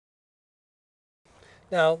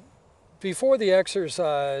Now, before the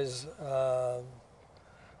exercise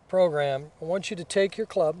program, I want you to take your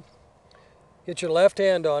club, get your left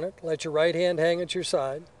hand on it, let your right hand hang at your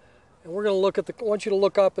side, and we're going to look at I want you to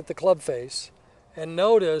look up at the club face and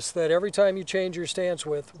notice that every time you change your stance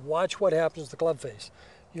width, watch what happens to the club face.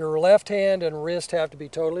 Your left hand and wrist have to be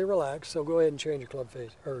totally relaxed, so go ahead and change your club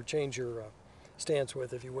face, or change your stance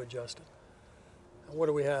width if you would, Justin. And what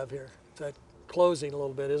do we have here? It's that closing a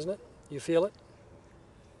little bit, isn't it? You feel it?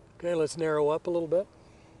 Okay, let's narrow up a little bit.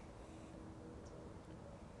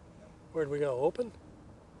 Where'd we go? Open?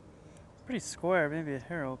 Pretty square, maybe a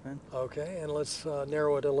hair open. Okay, and let's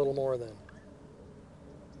narrow it a little more then.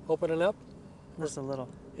 Opening up? Just a little.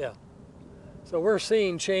 Yeah. So we're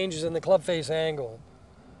seeing changes in the club face angle.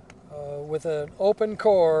 With an open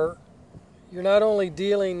core, you're not only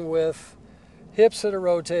dealing with hips that are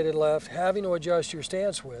rotated left, having to adjust your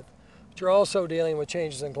stance width, but you're also dealing with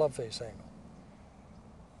changes in club face angle.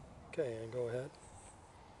 Okay, and go ahead.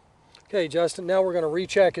 Okay, Justin, now we're going to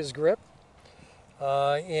recheck his grip.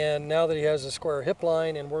 And now that he has a square hip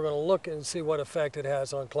line, and we're going to look and see what effect it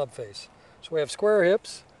has on club face. So we have square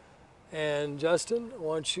hips. And Justin, I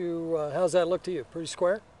want you, how's that look to you? Pretty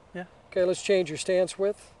square? Yeah. Okay, let's change your stance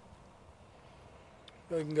width.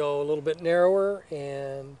 We can go a little bit narrower,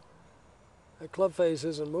 and that club face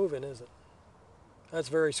isn't moving, is it? That's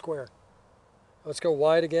very square. Let's go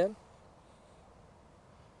wide again.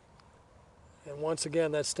 And once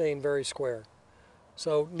again, that's staying very square.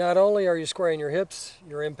 So not only are you squaring your hips,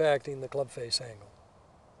 you're impacting the club face angle.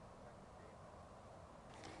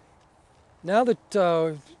 Now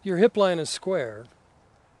that your hip line is square,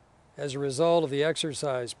 as a result of the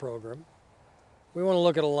exercise program, we want to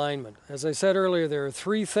look at alignment. As I said earlier, there are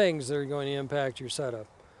three things that are going to impact your setup.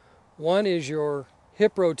 One is your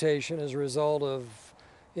hip rotation as a result of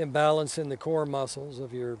imbalance in the core muscles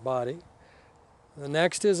of your body. The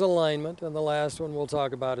next is alignment, and the last one we'll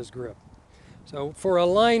talk about is grip. So for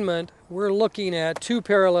alignment, we're looking at two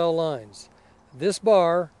parallel lines. This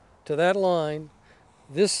bar to that line,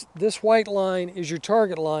 this white line is your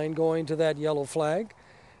target line going to that yellow flag.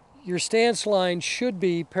 Your stance line should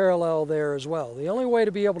be parallel there as well. The only way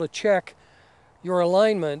to be able to check your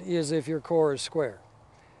alignment is if your core is square.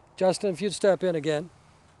 Justin, if you'd step in again.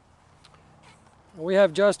 We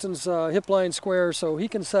have Justin's hip line square, so he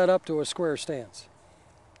can set up to a square stance.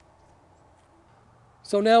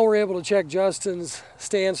 So now we're able to check Justin's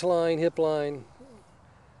stance line, hip line.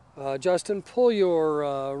 Justin, pull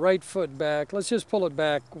your right foot back. Let's just pull it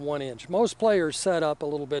back 1 inch. Most players set up a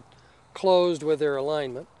little bit closed with their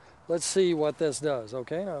alignment. Let's see what this does.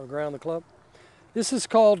 Okay, now ground the club. This is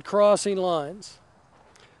called crossing lines.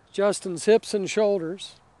 Justin's hips and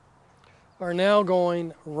shoulders are now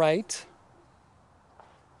going right.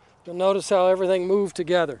 You'll notice how everything moved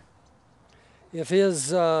together. If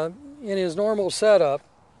his, in his normal setup,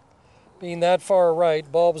 being that far right,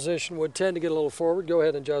 ball position would tend to get a little forward. Go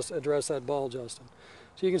ahead and just address that ball, Justin.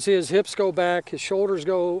 So you can see his hips go back, his shoulders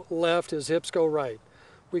go left, his hips go right.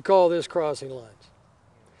 We call this crossing lines.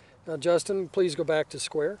 Now, Justin, please go back to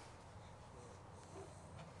square.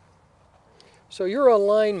 So your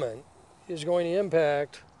alignment is going to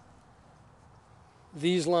impact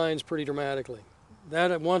these lines pretty dramatically.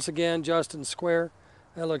 That, once again, Justin square,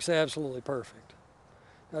 that looks absolutely perfect.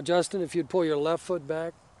 Now, Justin, if you'd pull your left foot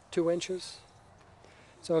back 2 inches.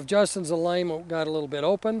 So if Justin's alignment got a little bit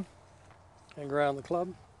open, and ground the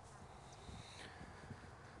club.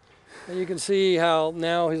 And you can see how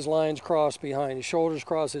now his lines cross behind. His shoulders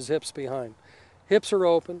cross his hips behind. Hips are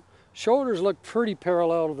open. Shoulders look pretty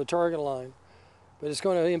parallel to the target line, but it's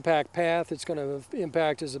going to impact path. It's going to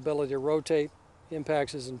impact his ability to rotate,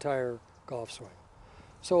 impacts his entire golf swing.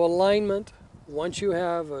 So alignment, once you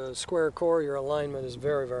have a square core, your alignment is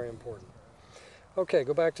very, very important. Okay,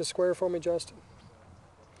 go back to square for me, Justin.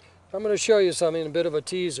 I'm going to show you something, a bit of a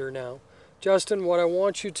teaser now. Justin, what I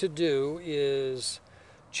want you to do is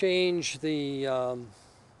change the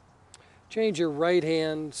change your right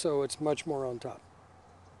hand so it's much more on top.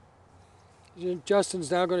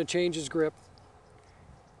 Justin's now going to change his grip.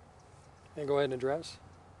 And go ahead and address.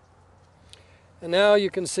 And now you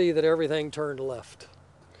can see that everything turned left.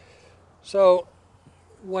 So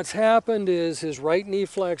what's happened is his right knee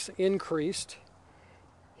flex increased,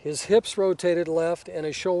 his hips rotated left, and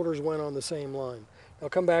his shoulders went on the same line. Now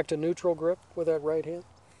come back to neutral grip with that right hand.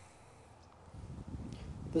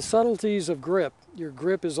 The subtleties of grip, your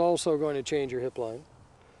grip is also going to change your hip line,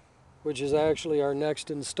 which is actually our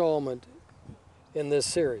next installment in this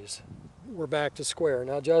series. We're back to square.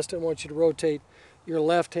 Now Justin, I want you to rotate your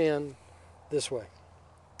left hand this way,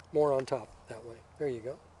 more on top, that way. There you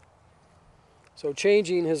go. So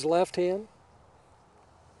changing his left hand,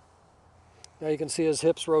 Now you can see his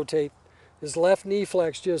hips rotate. His left knee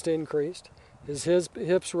flex just increased. His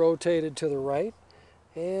hips rotated to the right,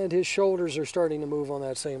 and his shoulders are starting to move on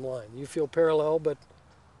that same line. You feel parallel, but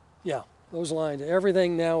yeah, those lines,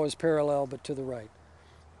 everything now is parallel but to the right.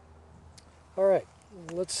 All right,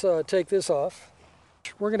 let's take this off.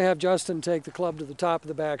 We're going to have Justin take the club to the top of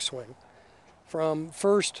the backswing.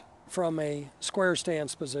 First from a square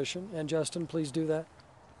stance position, and Justin, please do that.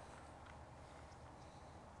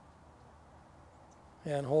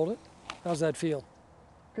 And hold it. How's that feel?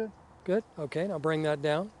 Good. Good? Okay, now bring that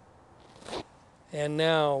down. And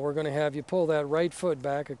now we're going to have you pull that right foot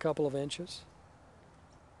back a couple of inches.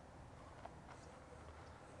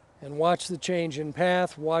 And watch the change in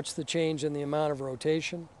path, watch the change in the amount of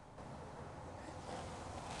rotation.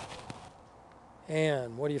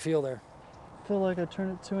 And what do you feel there? I feel like I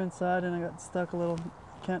turned it too inside and I got stuck a little.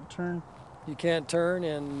 Can't turn. You can't turn,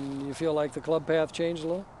 and you feel like the club path changed a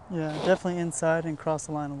little? Yeah, definitely inside and cross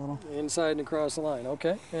the line a little. Inside and across the line,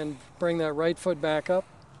 okay. And bring that right foot back up.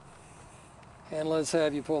 And let's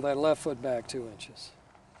have you pull that left foot back 2 inches.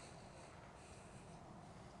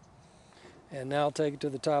 And now take it to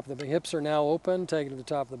the top of the hips are now open. Take it to the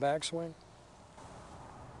top of the backswing.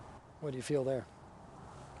 What do you feel there?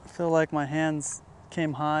 I feel like my hands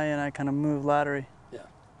came high and I kind of moved laterally. Yeah.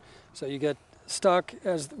 So you get stuck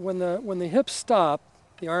as when the hips stop,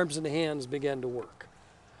 the arms and the hands begin to work.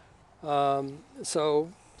 So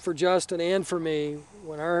for Justin and for me,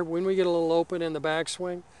 when we get a little open in the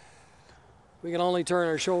backswing, we can only turn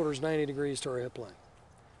our shoulders 90 degrees to our hip line.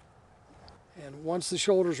 And once the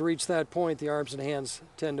shoulders reach that point, the arms and hands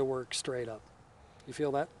tend to work straight up. You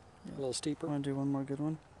feel that? Yeah. A little steeper? Want to do one more good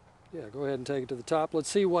one? Yeah, go ahead and take it to the top. Let's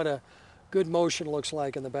see what a good motion looks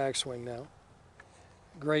like in the backswing now.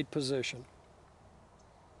 Great position.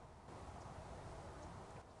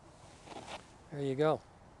 There you go.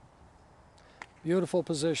 Beautiful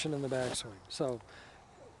position in the backswing. So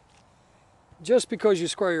just because you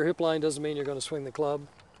square your hip line doesn't mean you're going to swing the club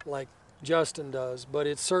like Justin does, but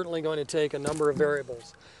it's certainly going to take a number of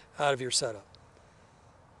variables out of your setup.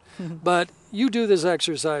 But you do this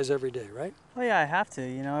exercise every day, right? Oh yeah, I have to.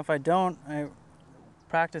 If I don't,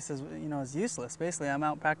 practice is useless. Basically, I'm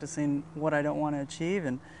out practicing what I don't want to achieve,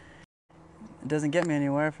 and it doesn't get me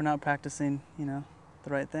anywhere if we're not practicing, the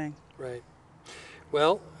right thing. Right.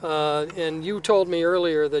 Well, and you told me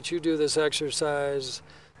earlier that you do this exercise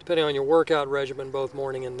depending on your workout regimen, both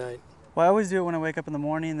morning and night. Well, I always do it when I wake up in the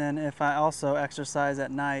morning. Then if I also exercise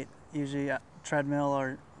at night, usually treadmill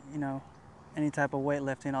or, any type of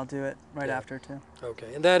weightlifting, I'll do it right after too.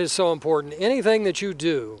 Okay, and that is so important. Anything that you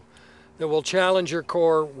do that will challenge your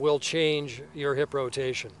core will change your hip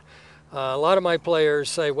rotation. A lot of my players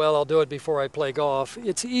say, well, I'll do it before I play golf.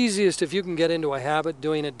 It's easiest if you can get into a habit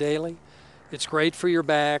doing it daily. It's great for your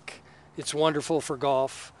back. It's wonderful for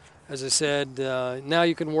golf. As I said, now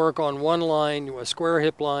you can work on one line, a square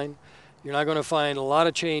hip line. You're not going to find a lot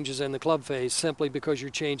of changes in the club face simply because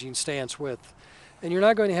you're changing stance width. And you're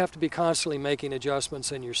not going to have to be constantly making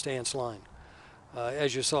adjustments in your stance line,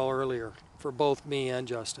 as you saw earlier, for both me and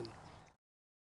Justin.